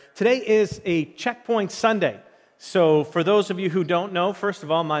Today is a Checkpoint Sunday. So for those of you who don't know, first of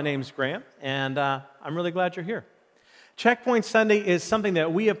all, my name's Graham, and I'm really glad you're here. Checkpoint Sunday is something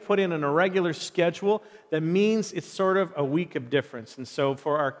that we have put in a regular schedule that means it's sort of a week of difference. And so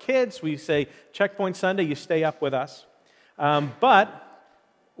for our kids, we say, Checkpoint Sunday, you stay up with us. But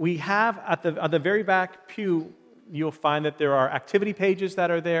we have at the very back pew, you'll find that there are activity pages that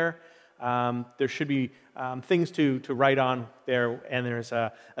are there. There should be things to write on there, and there's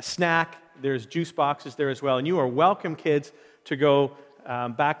a snack, there's juice boxes there as well, and you are welcome, kids, to go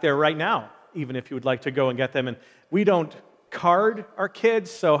back there right now, even if you would like to go and get them. And we don't card our kids,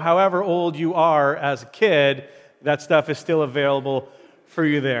 so however old you are as a kid, that stuff is still available for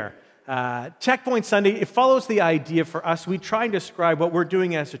you there. Checkpoint Sunday, it follows the idea for us. We try and describe what we're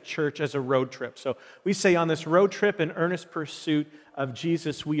doing as a church as a road trip. So we say on this road trip in earnest pursuit of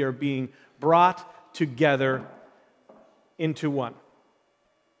Jesus, we are being brought together into one.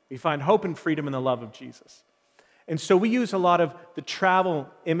 We find hope and freedom in the love of Jesus. And so we use a lot of the travel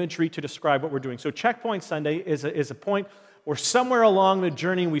imagery to describe what we're doing. So Checkpoint Sunday is a point where somewhere along the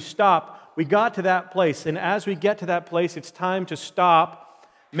journey we stop, we got to that place, and as we get to that place, it's time to stop,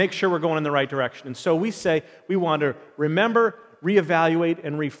 make sure we're going in the right direction. And so we say we want to remember, reevaluate,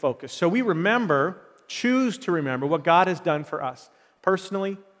 and refocus. So we choose to remember what God has done for us,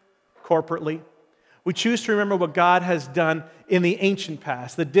 personally, corporately. We choose to remember what God has done in the ancient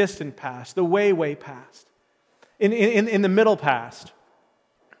past, the distant past, the way, way past, in the middle past,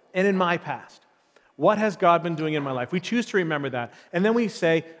 and in my past. What has God been doing in my life? We choose to remember that. And then we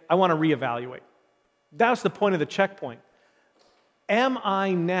say, I want to reevaluate. That's the point of the checkpoint. Am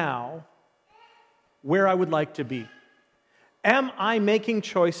I now where I would like to be? Am I making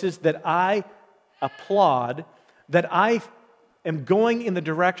choices that I applaud, that I am going in the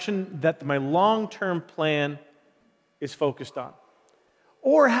direction that my long-term plan is focused on?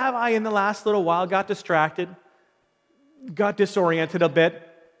 Or have I, in the last little while, got distracted, got disoriented a bit,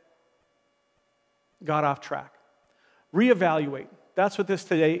 got off track? Reevaluate. That's what this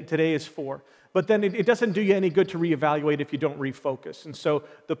today is for. But then it doesn't do you any good to reevaluate if you don't refocus. And so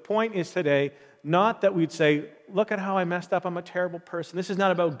the point is today, not that we'd say, look at how I messed up, I'm a terrible person. This is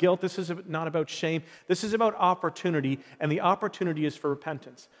not about guilt, this is not about shame. This is about opportunity, and the opportunity is for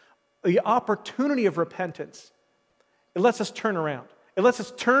repentance. The opportunity of repentance, it lets us turn around. It lets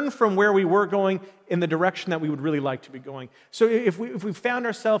us turn from where we were going in the direction that we would really like to be going. So if we found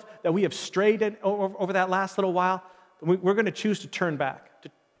ourselves that we have strayed over that last little while, we're going to choose to turn back,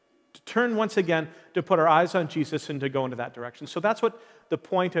 to turn once again, to put our eyes on Jesus and to go into that direction. So that's what the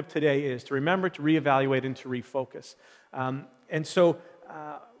point of today is, to remember, to reevaluate, and to refocus. And so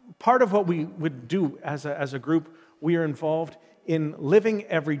part of what we would do as a group, we are involved in living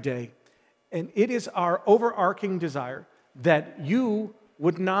every day. And it is our overarching desire that you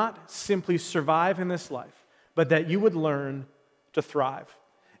would not simply survive in this life, but that you would learn to thrive.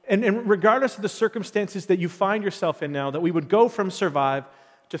 And regardless of the circumstances that you find yourself in now, that we would go from survive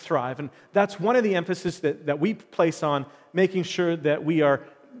to thrive. And that's one of the emphasis that we place on making sure that we are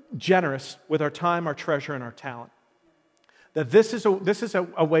generous with our time, our treasure, and our talent. That this is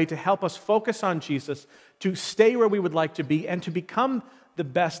a way to help us focus on Jesus, to stay where we would like to be, and to become the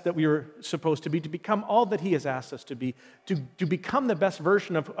best that we are supposed to be, to become all that He has asked us to be, to become the best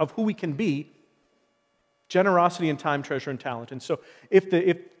version of who we can be. Generosity in time, treasure, and talent. And so if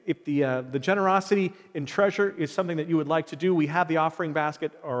the generosity in treasure is something that you would like to do, we have the offering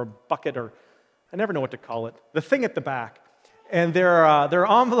basket or bucket, or I never know what to call it, the thing at the back. And there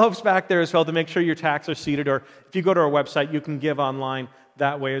are envelopes back there as well to make sure your tax are seated, or if you go to our website, you can give online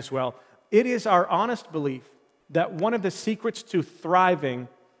that way as well. It is our honest belief that one of the secrets to thriving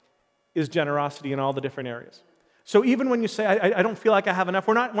is generosity in all the different areas. So even when you say, I don't feel like I have enough,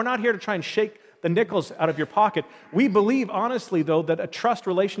 we're not here to try and shake the nickels out of your pocket. We believe, honestly, though, that a trust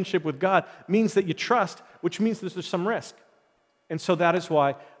relationship with God means that you trust, which means that there's some risk. And so that is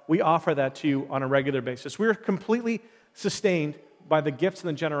why we offer that to you on a regular basis. We're completely sustained by the gifts and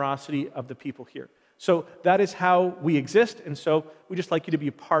the generosity of the people here. So that is how we exist, and so we just like you to be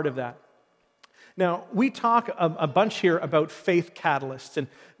a part of that. Now, we talk a bunch here about faith catalysts,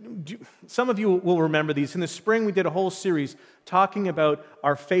 and some of you will remember these. In the spring, we did a whole series talking about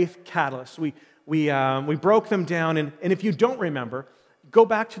our faith catalysts. We broke them down, and if you don't remember, go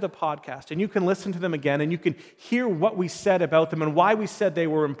back to the podcast, and you can listen to them again, and you can hear what we said about them and why we said they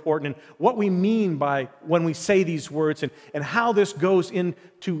were important, and what we mean by when we say these words, and how this goes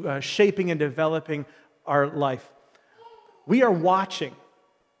into shaping and developing our life. We are watching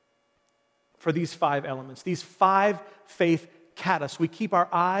for these 5 elements, these 5 faith catalysts. We keep our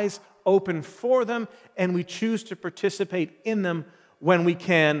eyes open for them, and we choose to participate in them when we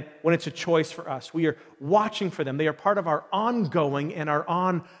can, when it's a choice for us. We are watching for them. They are part of our ongoing and our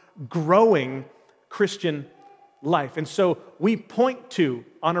on-growing Christian life. And so we point to,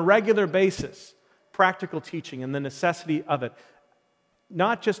 on a regular basis, practical teaching and the necessity of it.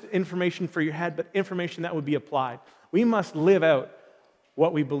 Not just information for your head, but information that would be applied. We must live out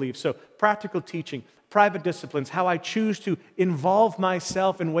what we believe. So practical teaching, private disciplines, how I choose to involve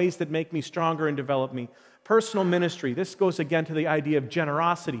myself in ways that make me stronger and develop me. Personal ministry, this goes again to the idea of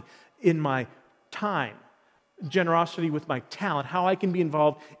generosity in my time, generosity with my talent, how I can be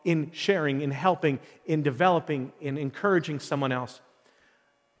involved in sharing, in helping, in developing, in encouraging someone else.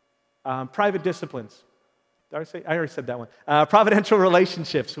 Private disciplines. Did I say? I already said that one. Providential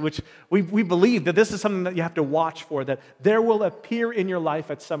relationships, which we believe that this is something that you have to watch for, that there will appear in your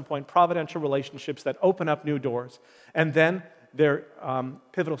life at some point providential relationships that open up new doors. And then there are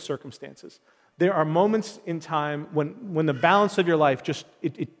pivotal circumstances. There are moments in time when the balance of your life just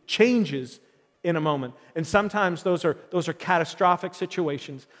it changes in a moment. And sometimes those are catastrophic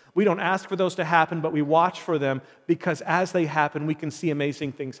situations. We don't ask for those to happen, but we watch for them because as they happen, we can see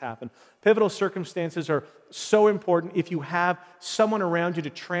amazing things happen. Pivotal circumstances are so important if you have someone around you to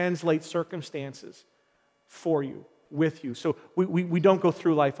translate circumstances for you, with you. So we don't go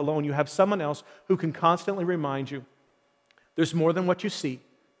through life alone. You have someone else who can constantly remind you there's more than what you see.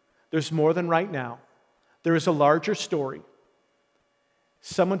 There's more than right now. There is a larger story.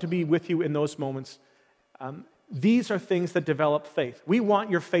 Someone to be with you in those moments. These are things that develop faith. We want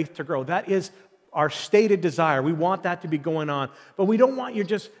your faith to grow. That is our stated desire. We want that to be going on. But we don't want you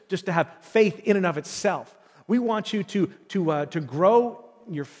just to have faith in and of itself. We want you to grow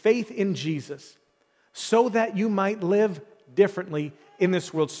your faith in Jesus so that you might live differently in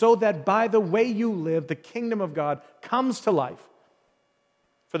this world, so that by the way you live, the kingdom of God comes to life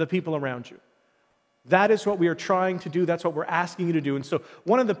for the people around you. That is what we are trying to do. That's what we're asking you to do. And so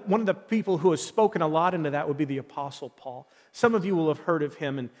one of the people who has spoken a lot into that would be the Apostle Paul. Some of you will have heard of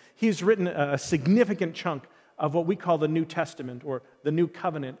him, and he's written a significant chunk of what we call the New Testament or the New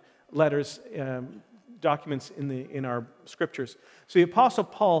Covenant letters, documents in our scriptures. So the Apostle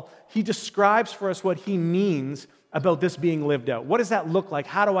Paul, he describes for us what he means about this being lived out. What does that look like?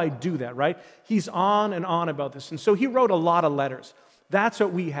 How do I do that, right? He's on and on about this. And so he wrote a lot of letters. That's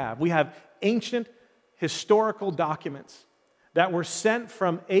what we have. We have ancient historical documents that were sent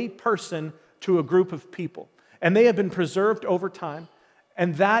from a person to a group of people. And they have been preserved over time.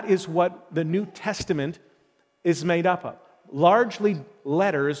 And that is what the New Testament is made up of. Largely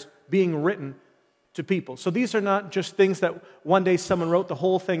letters being written to people. So these are not just things that one day someone wrote the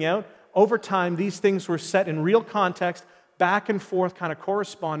whole thing out. Over time, these things were set in real context, back and forth kind of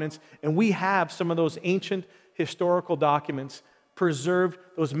correspondence. And we have some of those ancient historical documents preserved,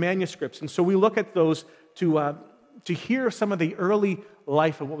 those manuscripts. And so we look at those to hear some of the early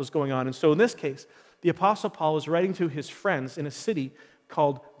life of what was going on. And so in this case, the Apostle Paul is writing to his friends in a city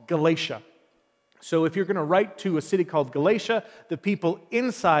called Galatia. So if you're going to write to a city called Galatia, the people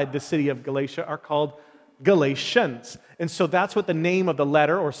inside the city of Galatia are called Galatians. And so that's what the name of the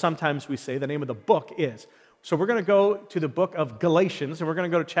letter, or sometimes we say the name of the book is. So we're going to go to the book of Galatians, and we're going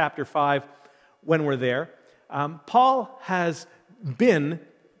to go to chapter 5 when we're there. Paul has been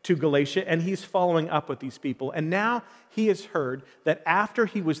to Galatia, and he's following up with these people. And now he has heard that after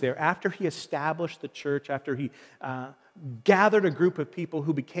he was there, after he established the church, after he gathered a group of people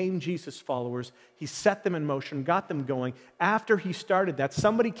who became Jesus followers, he set them in motion, got them going. After he started that,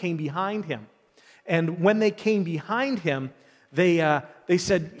 somebody came behind him. And when they came behind him, they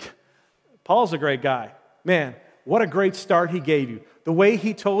said, Paul's a great guy. Man, what a great start he gave you. The way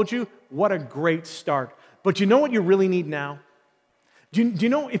he told you, what a great start. But you know what you really need now? Do you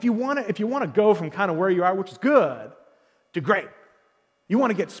know if you want to go from kind of where you are, which is good, to great, you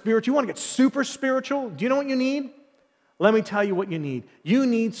want to get spiritual, you want to get super spiritual, do you know what you need? Let me tell you what you need. You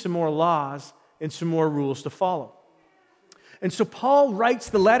need some more laws and some more rules to follow. And so Paul writes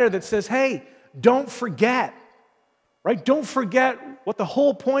the letter that says, hey, don't forget, right? Don't forget what the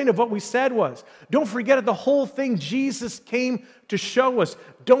whole point of what we said was. Don't forget the whole thing Jesus came to show us.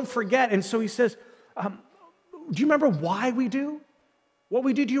 Don't forget. And so he says, do you remember why we do what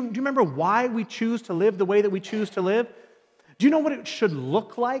we do? Do you remember why we choose to live the way that we choose to live? Do you know what it should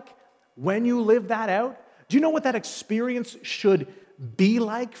look like when you live that out? Do you know what that experience should be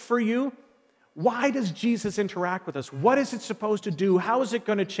like for you? Why does Jesus interact with us? What is it supposed to do? How is it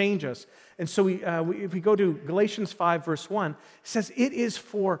going to change us? And so if we go to Galatians 5, verse 1, it says, it is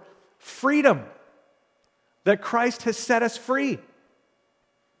for freedom that Christ has set us free.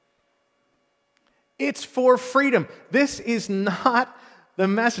 It's for freedom. This is not the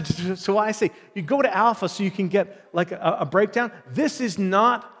message. So I say, you go to Alpha so you can get like a breakdown. This is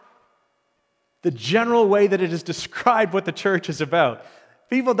not the general way that it is described what the church is about.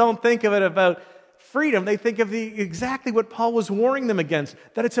 People don't think of it about freedom. They think of exactly what Paul was warning them against,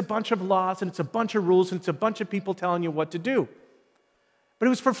 that it's a bunch of laws and it's a bunch of rules and it's a bunch of people telling you what to do. But it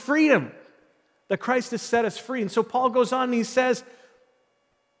was for freedom that Christ has set us free. And so Paul goes on and he says,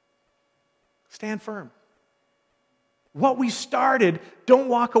 stand firm. What we started, don't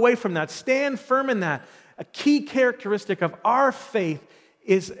walk away from that. Stand firm in that. A key characteristic of our faith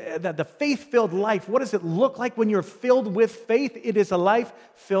is that the faith-filled life, what does it look like when you're filled with faith? It is a life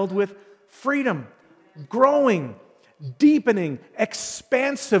filled with freedom, growing, deepening,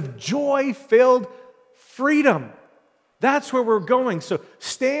 expansive, joy-filled freedom. That's where we're going. So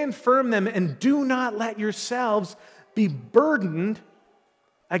stand firm then and do not let yourselves be burdened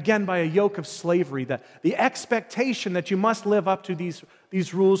again by a yoke of slavery, the expectation that you must live up to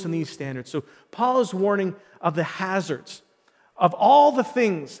these rules and these standards. So Paul is warning of the hazards, of all the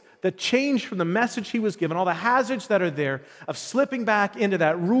things that change from the message he was given, all the hazards that are there of slipping back into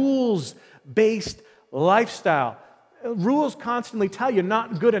that rules-based lifestyle. Rules constantly tell you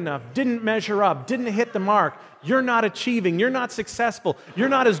not good enough, didn't measure up, didn't hit the mark, you're not achieving, you're not successful, you're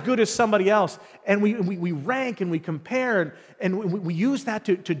not as good as somebody else. And we rank and we compare and we use that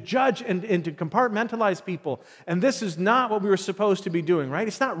to judge and to compartmentalize people. And this is not what we were supposed to be doing, right?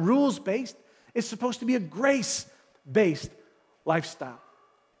 It's not rules-based. It's supposed to be a grace-based lifestyle.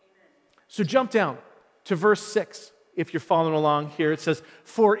 So jump down to verse 6 if you're following along here. It says,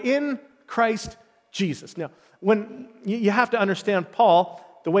 for in Christ Jesus. Now, when you have to understand Paul,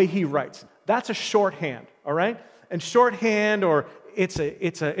 the way he writes, that's a shorthand, all right? And shorthand, or it's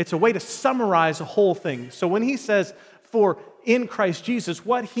a way to summarize a whole thing. So when he says, for in Christ Jesus,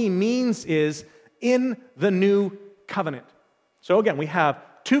 what he means is in the new covenant. So again, we have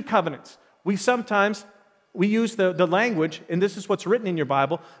two covenants. We use the language, and this is what's written in your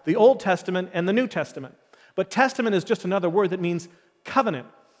Bible, the Old Testament and the New Testament. But testament is just another word that means covenant,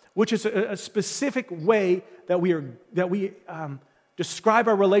 which is a specific way that we describe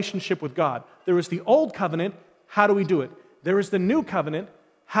our relationship with God. There is the Old Covenant, how do we do it? There is the New Covenant,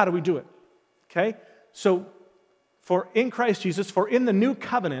 how do we do it? Okay? So, for in Christ Jesus, for in the New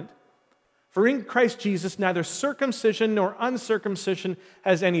Covenant, for in Christ Jesus, neither circumcision nor uncircumcision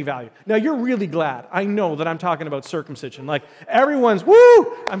has any value. Now, you're really glad, I know, that I'm talking about circumcision. Like, everyone's,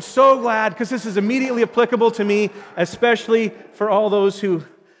 woo! I'm so glad, because this is immediately applicable to me, especially for all those who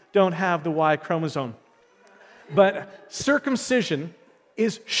don't have the Y chromosome. But circumcision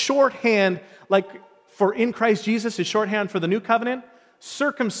is shorthand, like for in Christ Jesus is shorthand for the new covenant.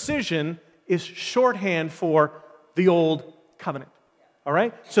 Circumcision is shorthand for the old covenant. All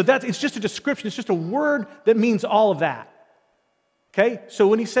right? So it's just a description. It's just a word that means all of that. Okay? So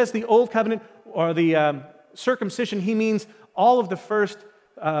when he says the old covenant or the circumcision, he means all of the first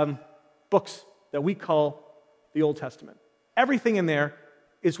books that we call the Old Testament. Everything in there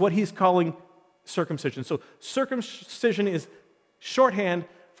is what he's calling circumcision. So circumcision is shorthand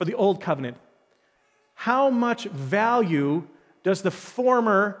for the old covenant. How much value does the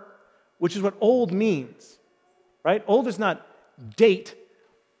former, which is what old means, right? Old is not date,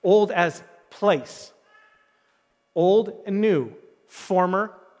 old as place. Old and new,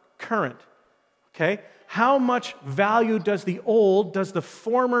 former, current. Okay? How much value does the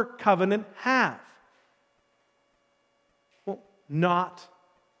former covenant have? Well, not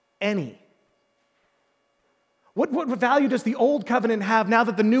any. What value does the old covenant have now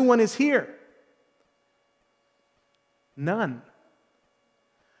that the new one is here? None.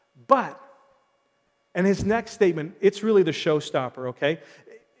 But, and his next statement, it's really the showstopper, okay?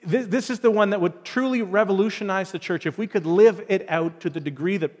 This is the one that would truly revolutionize the church if we could live it out to the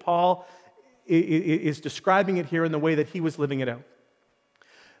degree that Paul is describing it here in the way that he was living it out.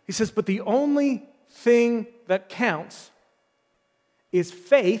 He says, but the only thing that counts is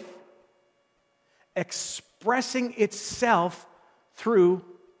faith expressing itself through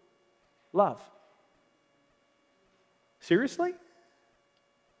love. Seriously?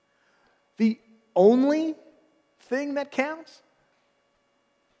 The only thing that counts?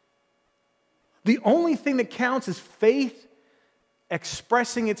 The only thing that counts is faith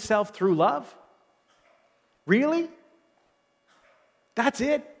expressing itself through love? Really? That's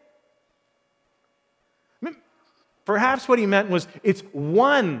it? Perhaps what he meant was it's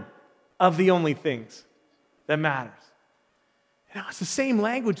one of the only things that matters. You know, it's the same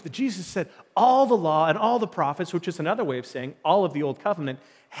language that Jesus said, all the law and all the prophets, which is another way of saying all of the Old Covenant,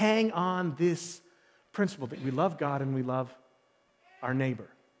 hang on this principle that we love God and we love our neighbor.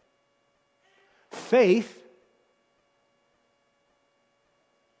 Faith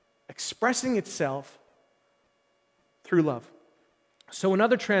expressing itself through love. So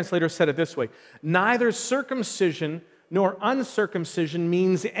another translator said it this way: neither circumcision nor uncircumcision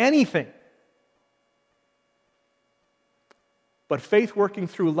means anything, but faith working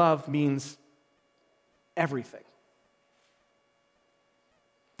through love means everything.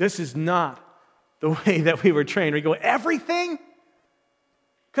 This is not the way that we were trained. We go, everything?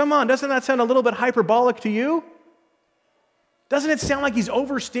 Come on, doesn't that sound a little bit hyperbolic to you? Doesn't it sound like he's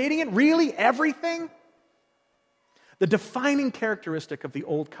overstating it? Really? Everything? The defining characteristic of the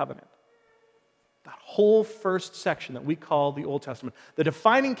Old Covenant, that whole first section that we call the Old Testament, the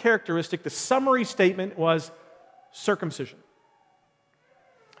defining characteristic, the summary statement was circumcision.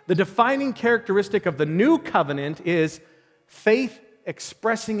 The defining characteristic of the New Covenant is faith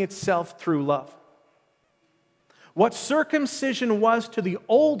expressing itself through love. What circumcision was to the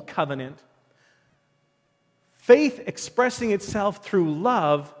Old Covenant, faith expressing itself through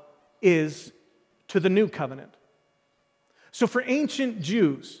love is to the New Covenant. So for ancient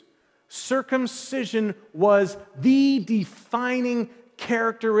Jews, circumcision was the defining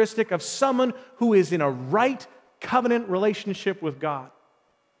characteristic of someone who is in a right covenant relationship with God.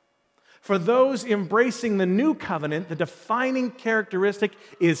 For those embracing the New Covenant, the defining characteristic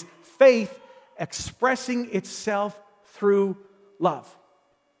is faith expressing itself through love.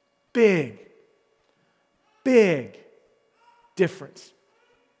 Big difference.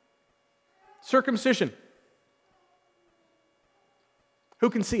 Circumcision.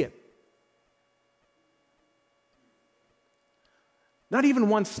 Who can see it? Not even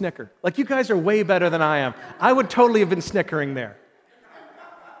one snicker. Like, you guys are way better than I am. I would totally have been snickering there.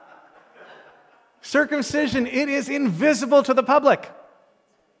 Circumcision, it is invisible to the public.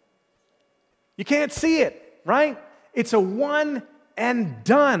 You can't see it, right? It's a one and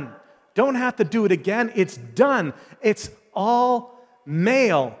done. Don't have to do it again. It's done. It's all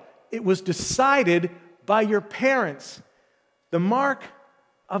male. It was decided by your parents. The mark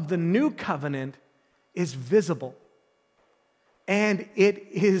of the New Covenant is visible, and it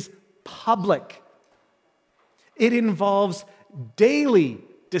is public. It involves daily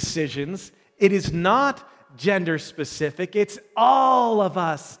decisions. It is not gender specific. It's all of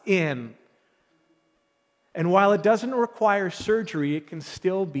us in. And while it doesn't require surgery, it can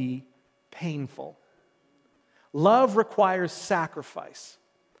still be painful. Love requires sacrifice,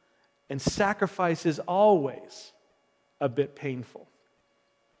 and sacrifice is always a bit painful.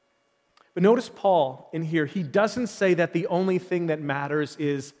 But notice Paul in here, he doesn't say that the only thing that matters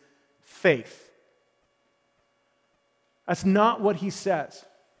is faith. That's not what he says.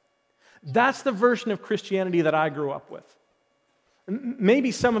 That's the version of Christianity that I grew up with.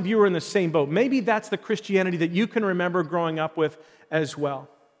 Maybe some of you are in the same boat. Maybe that's the Christianity that you can remember growing up with as well.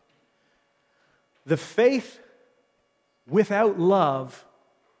 The faith without love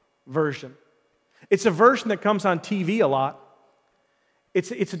version. It's a version that comes on TV a lot.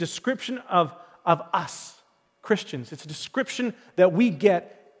 It's a description of us, Christians. It's a description that we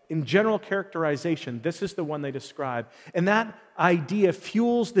get in general characterization. This is the one they describe. And that idea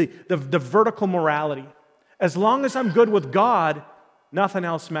fuels the vertical morality. As long as I'm good with God, nothing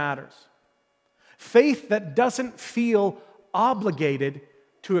else matters. Faith that doesn't feel obligated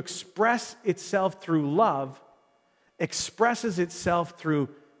to express itself through love expresses itself through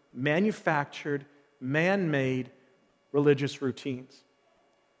manufactured, man-made religious routines.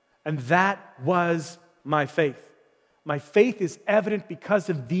 And that was my faith. My faith is evident because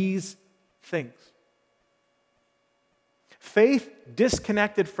of these things. Faith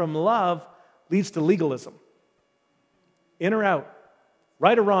disconnected from love leads to legalism. In or out,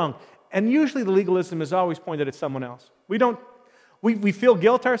 right or wrong. And usually the legalism is always pointed at someone else. We feel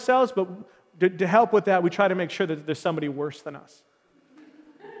guilt ourselves, but to help with that, we try to make sure that there's somebody worse than us.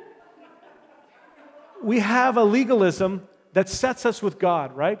 We have a legalism that sets us with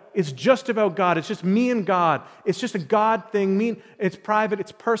God, right? It's just about God. It's just me and God. It's just a God thing. It's private.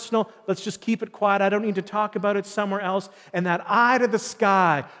 It's personal. Let's just keep it quiet. I don't need to talk about it somewhere else. And that eye to the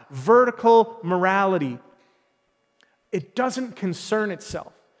sky, vertical morality, it doesn't concern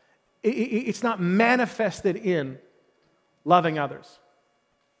itself. It's not manifested in loving others.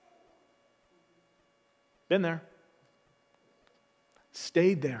 Been there.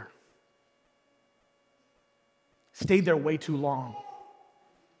 Stayed there. Stayed there way too long.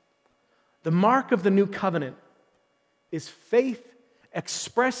 The mark of the new covenant is faith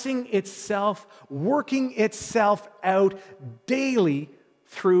expressing itself, working itself out daily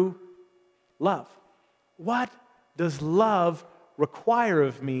through love. What does love require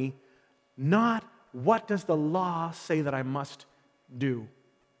of me? Not what does the law say that I must do?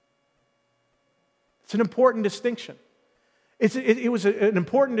 It's an important distinction. It was an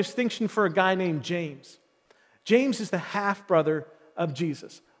important distinction for a guy named James. James is the half-brother of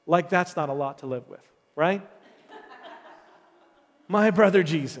Jesus. Like that's not a lot to live with, right? My brother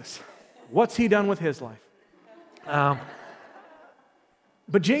Jesus. What's he done with his life?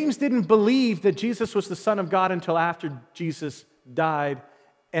 But James didn't believe that Jesus was the Son of God until after Jesus died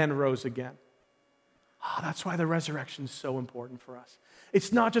and rose again. Oh, that's why the resurrection is so important for us.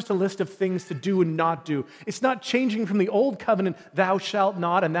 It's not just a list of things to do and not do. It's not changing from the old covenant, thou shalt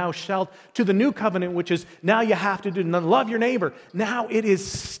not and thou shalt, to the new covenant, which is now you have to do and love your neighbor. Now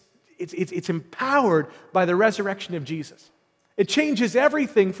it's empowered by the resurrection of Jesus. It changes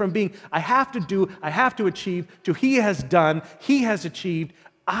everything from being, I have to do, I have to achieve, to he has done, he has achieved.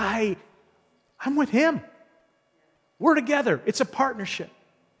 I'm with him. We're together. It's a partnership.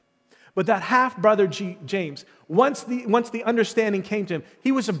 But that half-brother James, once the understanding came to him,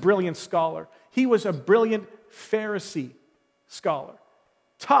 he was a brilliant scholar. He was a brilliant Pharisee scholar.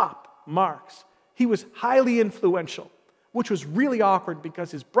 Top marks. He was highly influential, which was really awkward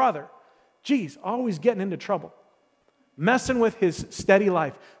because his brother, always getting into trouble, messing with his steady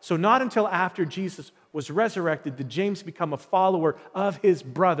life. So not until after Jesus was resurrected did James become a follower of his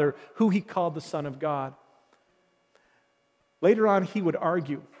brother, who he called the Son of God. Later on, he would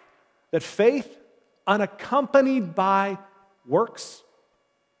argue that faith unaccompanied by works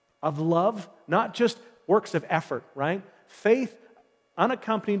of love, not just works of effort, right? Faith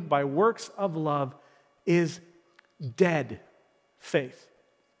unaccompanied by works of love is dead faith.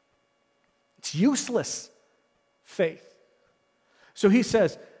 It's useless faith. So he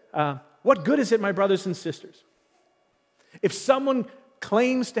says, what good is it, my brothers and sisters, if someone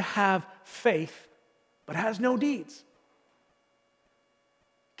claims to have faith but has no deeds?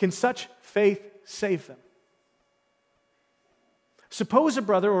 Can such faith save them? Suppose a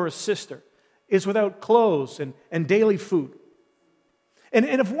brother or a sister is without clothes and daily food. And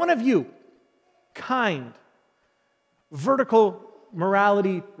if one of you, kind, vertical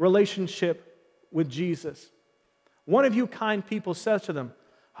morality relationship with Jesus, one of you kind people says to them,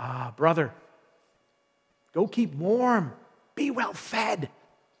 brother, go keep warm, be well fed,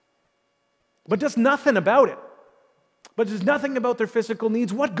 but does nothing about it. But there's nothing about their physical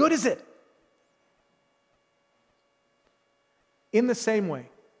needs. What good is it? In the same way,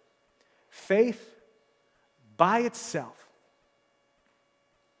 faith by itself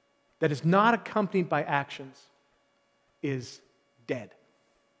that is not accompanied by actions is dead.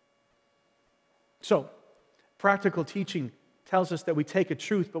 So, practical teaching tells us that we take a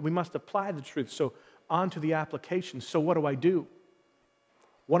truth, but we must apply the truth. So, on to the application. So, what do I do?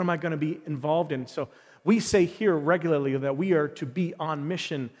 What am I going to be involved in? So, we say here regularly that we are to be on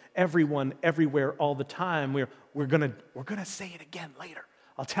mission, everyone, everywhere, all the time. We're going to say it again later.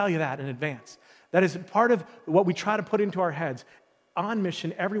 I'll tell you that in advance. That is part of what we try to put into our heads. On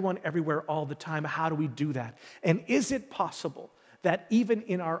mission, everyone, everywhere, all the time. How do we do that? And is it possible that even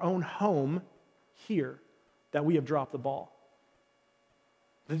in our own home here, that we have dropped the ball?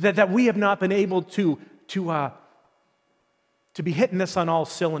 That we have not been able to be hitting this on all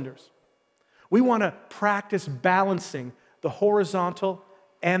cylinders? We want to practice balancing the horizontal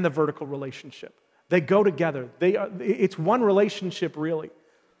and the vertical relationship. They go together. It's one relationship, really.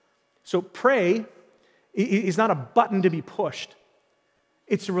 So pray is not a button to be pushed.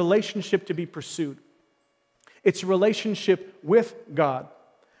 It's a relationship to be pursued. It's a relationship with God.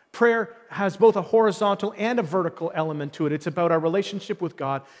 Prayer has both a horizontal and a vertical element to it. It's about our relationship with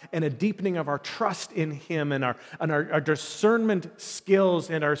God and a deepening of our trust in Him and our discernment skills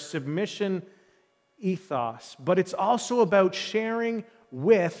and our submission ethos, but it's also about sharing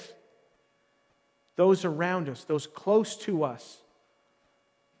with those around us, those close to us.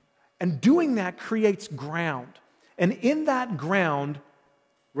 And doing that creates ground. And in that ground,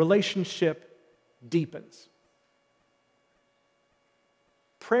 relationship deepens.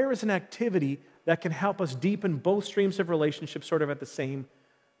 Prayer is an activity that can help us deepen both streams of relationship sort of at the same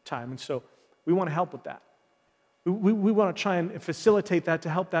time. And so we want to help with that. We want to try and facilitate that to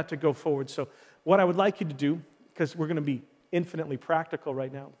help that to go forward. So what I would like you to do, because we're going to be infinitely practical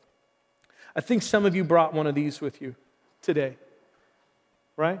right now, I think some of you brought one of these with you today,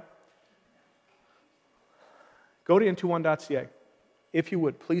 right? Go to into1.ca. If you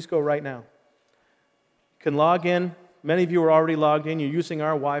would, please go right now. You can log in. Many of you are already logged in. You're using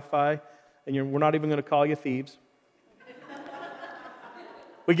our Wi-Fi, and we're not even going to call you thieves.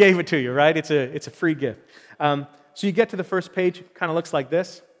 We gave it to you, right? It's a free gift. So you get to the first page. It kind of looks like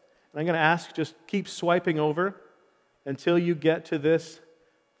this. And I'm going to ask, just keep swiping over until you get to this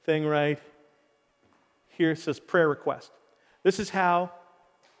thing right here. It says prayer request. This is how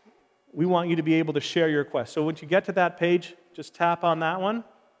we want you to be able to share your request. So once you get to that page, just tap on that one.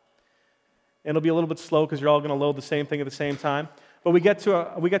 And it'll be a little bit slow because you're all going to load the same thing at the same time. But we get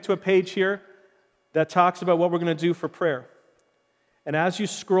to a page here that talks about what we're going to do for prayer. And as you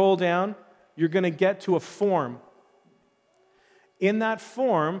scroll down, you're going to get to a form. In that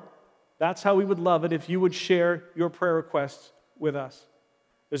form, that's how we would love it if you would share your prayer requests with us.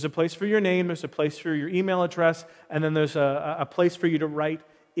 There's a place for your name, there's a place for your email address, and then there's a place for you to write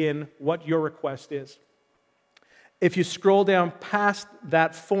in what your request is. If you scroll down past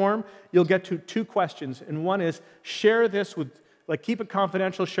that form, you'll get to 2 questions. And one is, share this with, keep it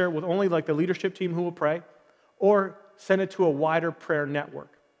confidential, share it with only the leadership team who will pray, or send it to a wider prayer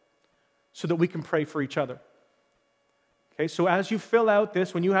network so that we can pray for each other. Okay, so as you fill out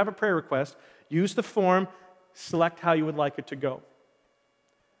this, when you have a prayer request, use the form, select how you would like it to go.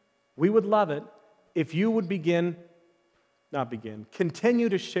 We would love it if you would continue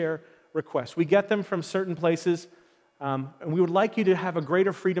to share requests. We get them from certain places, and we would like you to have a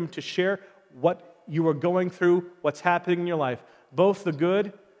greater freedom to share what you are going through, what's happening in your life, both the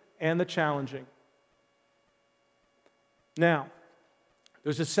good and the challenging. Now,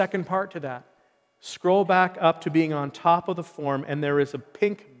 there's a second part to that. Scroll back up to being on top of the form, and there is a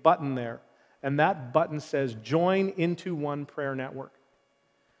pink button there, and that button says, Join into One Prayer Network.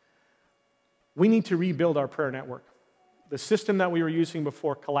 We need to rebuild our prayer network. The system that we were using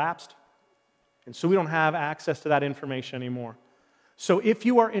before collapsed, and so we don't have access to that information anymore. So if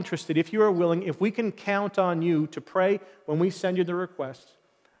you are interested, if you are willing, if we can count on you to pray when we send you the requests,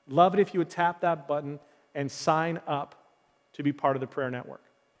 love it if you would tap that button and sign up to be part of the prayer network.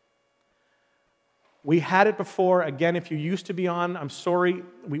 We had it before. Again, if you used to be on, I'm sorry,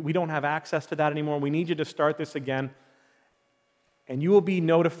 we don't have access to that anymore. We need you to start this again. And you will be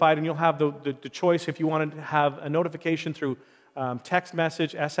notified, and you'll have the choice if you wanted to have a notification through text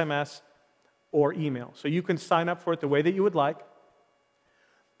message, SMS, or email. So you can sign up for it the way that you would like.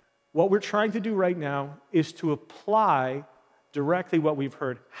 What we're trying to do right now is to apply directly what we've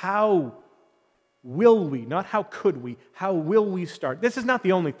heard. How will we, not how could we, how will we start? This is not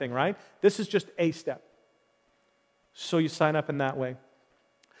the only thing, right? This is just a step. So you sign up in that way.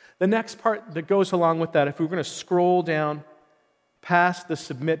 The next part that goes along with that, if we're going to scroll down past the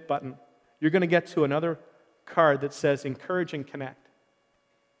submit button, you're going to get to another card that says encourage and connect.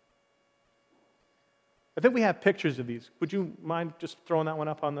 I think we have pictures of these. Would you mind just throwing that one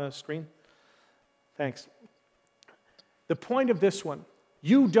up on the screen? Thanks. The point of this one,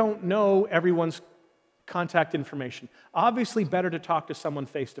 you don't know everyone's contact information. Obviously, better to talk to someone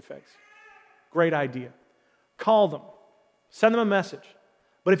face-to-face. Great idea. Call them. Send them a message.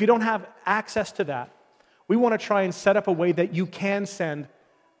 But if you don't have access to that, we want to try and set up a way that you can send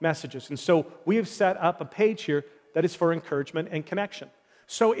messages. And so we have set up a page here that is for encouragement and connection.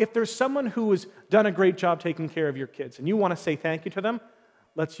 So if there's someone who has done a great job taking care of your kids and you want to say thank you to them,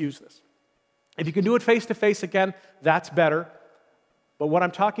 let's use this. If you can do it face-to-face again, that's better. But what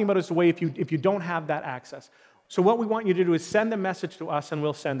I'm talking about is the way if you don't have that access. So what we want you to do is send a message to us and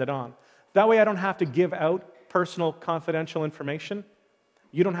we'll send it on. That way I don't have to give out personal confidential information.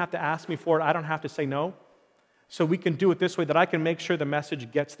 You don't have to ask me for it. I don't have to say no. So we can do it this way that I can make sure the message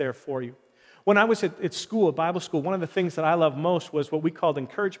gets there for you. When I was at school, at Bible school, one of the things that I loved most was what we called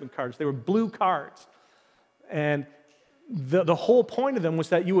encouragement cards. They were blue cards. And the whole point of them was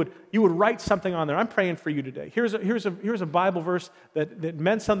that you would write something on there. I'm praying for you today. Here's a Bible verse that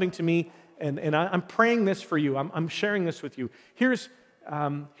meant something to me, and I'm praying this for you. I'm sharing this with you. Here's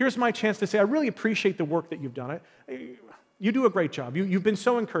my chance to say, I really appreciate the work that you've done. You do a great job. You've been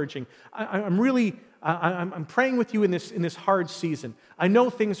so encouraging. I'm praying with you in this hard season. I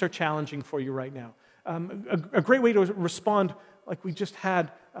know things are challenging for you right now. A great way to respond, like we just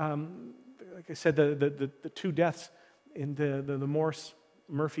had, like I said, the 2 deaths in the Morse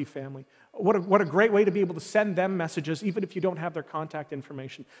Murphy family. What a great way to be able to send them messages, even if you don't have their contact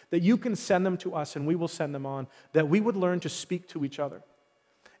information, that you can send them to us and we will send them on, that we would learn to speak to each other.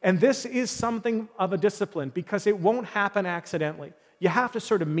 And this is something of a discipline because it won't happen accidentally. You have to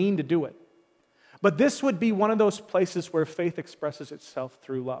sort of mean to do it. But this would be one of those places where faith expresses itself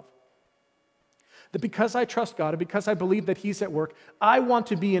through love. That because I trust God and because I believe that He's at work, I want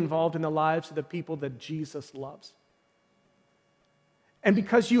to be involved in the lives of the people that Jesus loves. And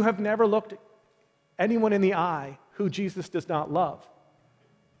because you have never looked anyone in the eye who Jesus does not love,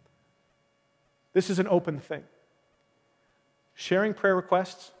 this is an open thing. Sharing prayer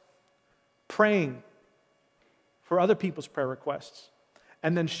requests, praying for other people's prayer requests,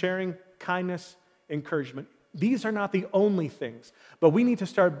 and then sharing kindness, encouragement. These are not the only things, but we need to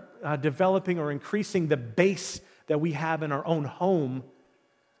start developing or increasing the base that we have in our own home,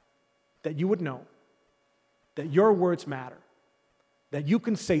 that you would know that your words matter, that you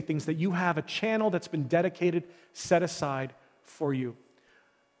can say things, that you have a channel that's been dedicated, set aside for you.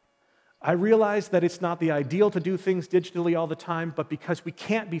 I realize that it's not the ideal to do things digitally all the time, but because we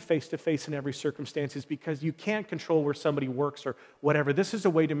can't be face-to-face in every circumstance, because you can't control where somebody works or whatever, this is a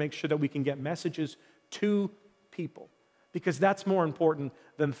way to make sure that we can get messages to people, because that's more important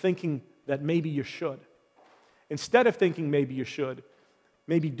than thinking that maybe you should. Instead of thinking maybe you should,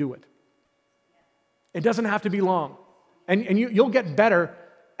 maybe do it. It doesn't have to be long, and you'll get better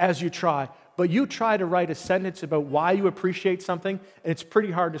as you try. But you try to write a sentence about why you appreciate something, and it's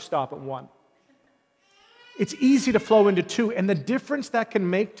pretty hard to stop at one. It's easy to flow into two, and the difference that can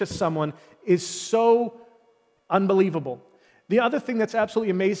make to someone is so unbelievable. The other thing that's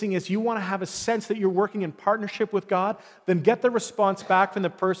absolutely amazing is you want to have a sense that you're working in partnership with God, then get the response back from the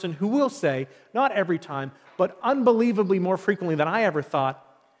person who will say, not every time, but unbelievably more frequently than I ever thought,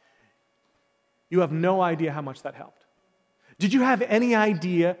 you have no idea how much that helped. Did you have any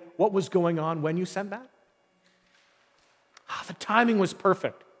idea what was going on when you sent that? The timing was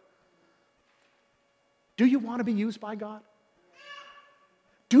perfect. Do you want to be used by God?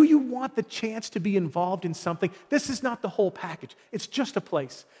 Do you want the chance to be involved in something? This is not the whole package. It's just a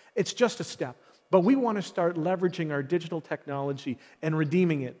place. It's just a step. But we want to start leveraging our digital technology and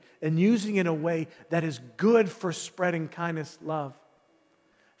redeeming it and using it in a way that is good for spreading kindness, love,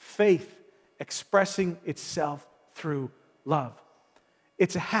 faith, expressing itself through love.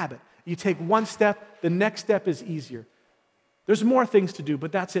 It's a habit. You take one step, the next step is easier. There's more things to do,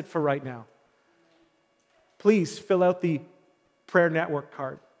 but that's it for right now. Please fill out the prayer network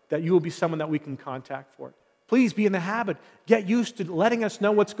card that you will be someone that we can contact for it. Please be in the habit. Get used to letting us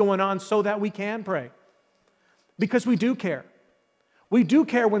know what's going on so that we can pray. Because we do care. We do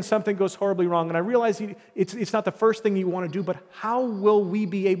care when something goes horribly wrong, and I realize it's not the first thing you want to do, but how will we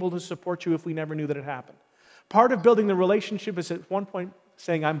be able to support you if we never knew that it happened? Part of building the relationship is at one point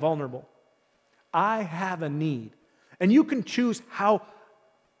saying, I'm vulnerable. I have a need. And you can choose how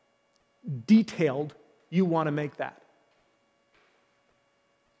detailed you want to make that.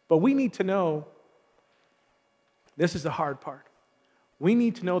 But we need to know, this is the hard part. We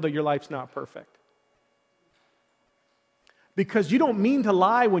need to know that your life's not perfect. Because you don't mean to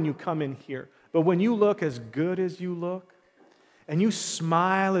lie when you come in here, but when you look as good as you look, and you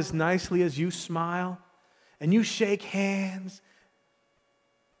smile as nicely as you smile, and you shake hands,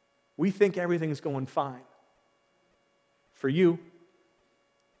 we think everything's going fine for you,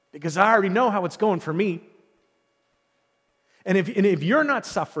 because I already know how it's going for me. And if you're not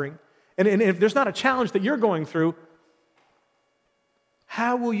suffering, and if there's not a challenge that you're going through,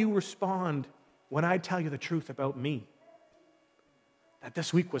 how will you respond when I tell you the truth about me? That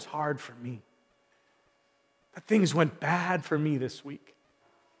this week was hard for me. That things went bad for me this week.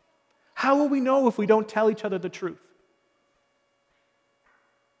 How will we know if we don't tell each other the truth?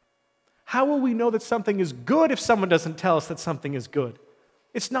 How will we know that something is good if someone doesn't tell us that something is good?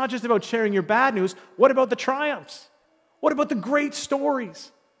 It's not just about sharing your bad news. What about the triumphs? What about the great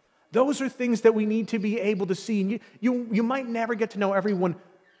stories? Those are things that we need to be able to see. And you might never get to know everyone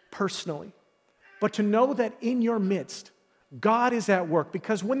personally, but to know that in your midst, God is at work.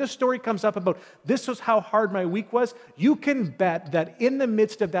 Because when the story comes up about this was how hard my week was, you can bet that in the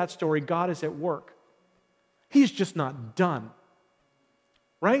midst of that story, God is at work. He's just not done.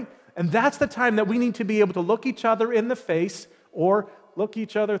 Right? And that's the time that we need to be able to look each other in the face or look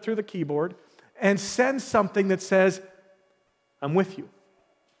each other through the keyboard and send something that says, I'm with you.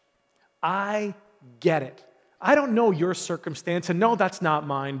 I get it. I don't know your circumstance, and no, that's not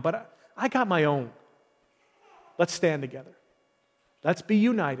mine, but I got my own. Let's stand together. Let's be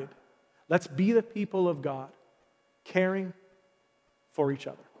united. Let's be the people of God, caring for each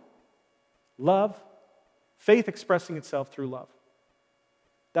other. Love, faith expressing itself through love.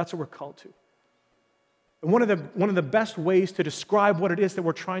 That's what we're called to. And one of the best ways to describe what it is that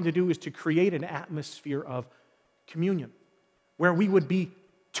we're trying to do is to create an atmosphere of communion, where we would be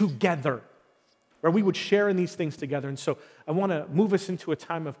together, where we would share in these things together. And so I want to move us into a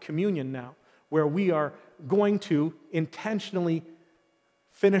time of communion now, where we are going to intentionally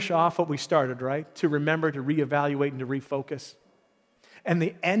finish off what we started, right? To remember, to reevaluate, and to refocus. And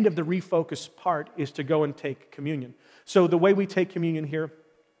the end of the refocus part is to go and take communion. So the way we take communion here,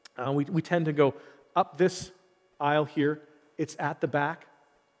 we tend to go up this aisle here. It's at the back.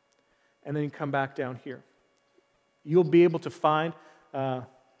 And then you come back down here. You'll be able to find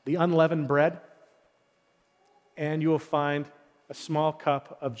the unleavened bread, and you will find a small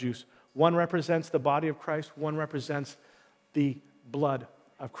cup of juice. One represents the body of Christ, one represents the blood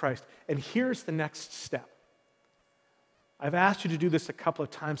of Christ. And here's the next step. I've asked you to do this a couple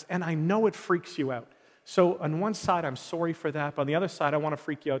of times, and I know it freaks you out. So on one side, I'm sorry for that, but on the other side, I want to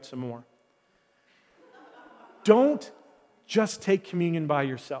freak you out some more. Don't just take communion by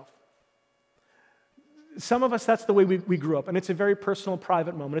yourself. Some of us, that's the way we grew up, and it's a very personal,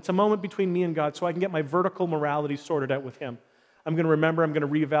 private moment. It's a moment between me and God so I can get my vertical morality sorted out with Him. I'm going to remember, I'm going to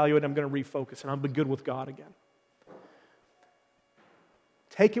reevaluate, I'm going to refocus, and I'll be good with God again.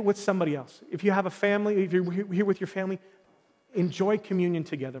 Take it with somebody else. If you have a family, if you're here with your family, enjoy communion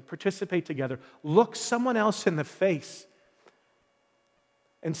together, participate together. Look someone else in the face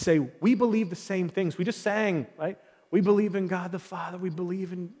and say, we believe the same things. We just sang, right? We believe in God the Father. We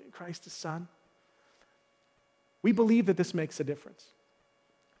believe in Christ the Son. We believe that this makes a difference.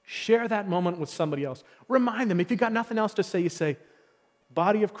 Share that moment with somebody else. Remind them. If you've got nothing else to say, you say,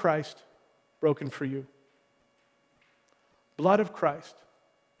 body of Christ broken for you. Blood of Christ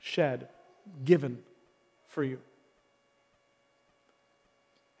shed, given for you.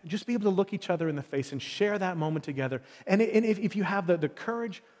 And just be able to look each other in the face and share that moment together. And if you have the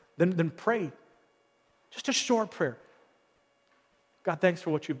courage, then pray. Just a short prayer. God, thanks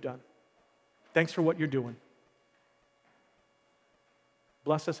for what you've done. Thanks for what you're doing.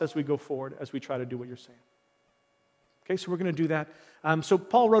 Bless us as we go forward, as we try to do what you're saying. Okay, so we're going to do that. So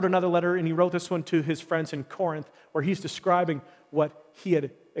Paul wrote another letter, and he wrote this one to his friends in Corinth, where he's describing what he had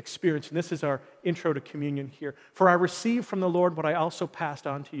experienced. And this is our intro to communion here. For I received from the Lord what I also passed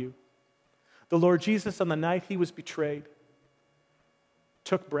on to you. The Lord Jesus, on the night he was betrayed,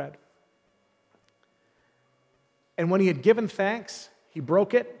 took bread. And when he had given thanks, he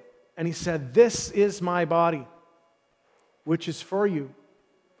broke it, and he said, "This is my body, which is for you.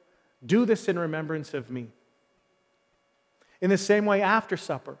 Do this in remembrance of me." In the same way, after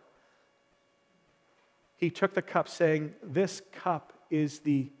supper, he took the cup, saying, "This cup is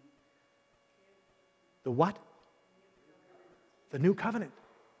the what? The new covenant.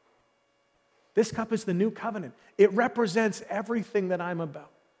 This cup is the new covenant. It represents everything that I'm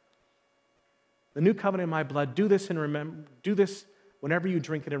about. The new covenant in my blood. Do this whenever you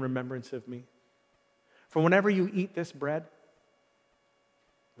drink it in remembrance of me. For whenever you eat this bread,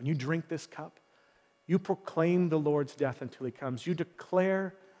 when you drink this cup, you proclaim the Lord's death until he comes. You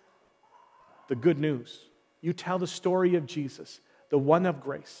declare the good news. You tell the story of Jesus, the one of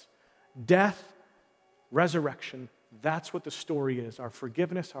grace. Death, resurrection, that's what the story is. Our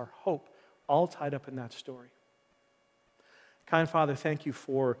forgiveness, our hope, all tied up in that story. Kind Father, thank you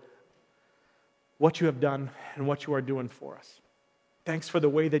for what you have done and what you are doing for us. Thanks for the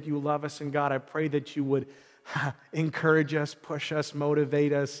way that you love us. And God, I pray that you would encourage us, push us,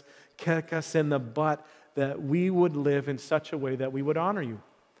 motivate us, kick us in the butt, that we would live in such a way that we would honor you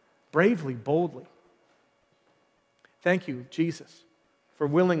bravely, boldly. Thank you, Jesus, for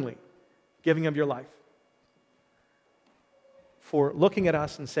willingly giving of your life, for looking at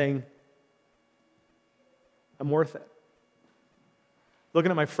us and saying, I'm worth it. Looking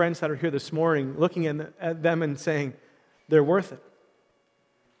at my friends that are here this morning, looking at them and saying, they're worth it.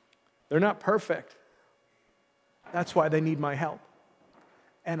 They're not perfect. That's why they need my help.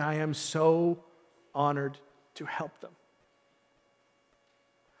 And I am so honored to help them.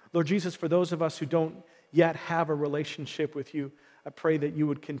 Lord Jesus, for those of us who don't yet have a relationship with you, I pray that you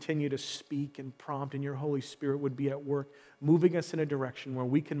would continue to speak and prompt, and your Holy Spirit would be at work, moving us in a direction where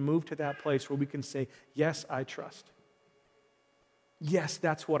we can move to that place where we can say, yes, I trust. Yes,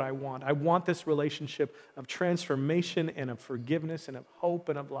 that's what I want. I want this relationship of transformation and of forgiveness and of hope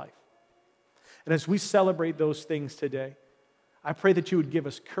and of life. And as we celebrate those things today, I pray that you would give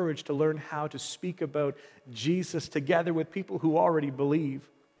us courage to learn how to speak about Jesus together with people who already believe,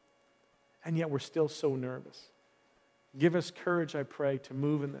 and yet we're still so nervous. Give us courage, I pray, to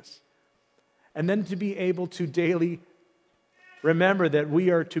move in this. And then to be able to daily remember that we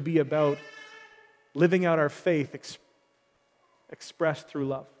are to be about living out our faith expressed through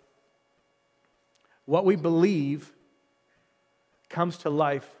love. What we believe comes to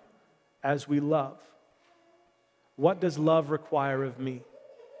life as we love. What does love require of me?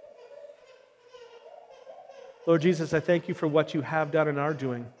 Lord Jesus, I thank you for what you have done and are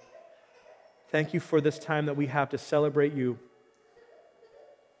doing. Thank you for this time that we have to celebrate you.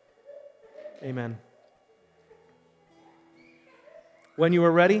 Amen. When you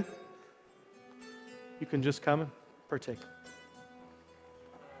are ready, you can just come and partake.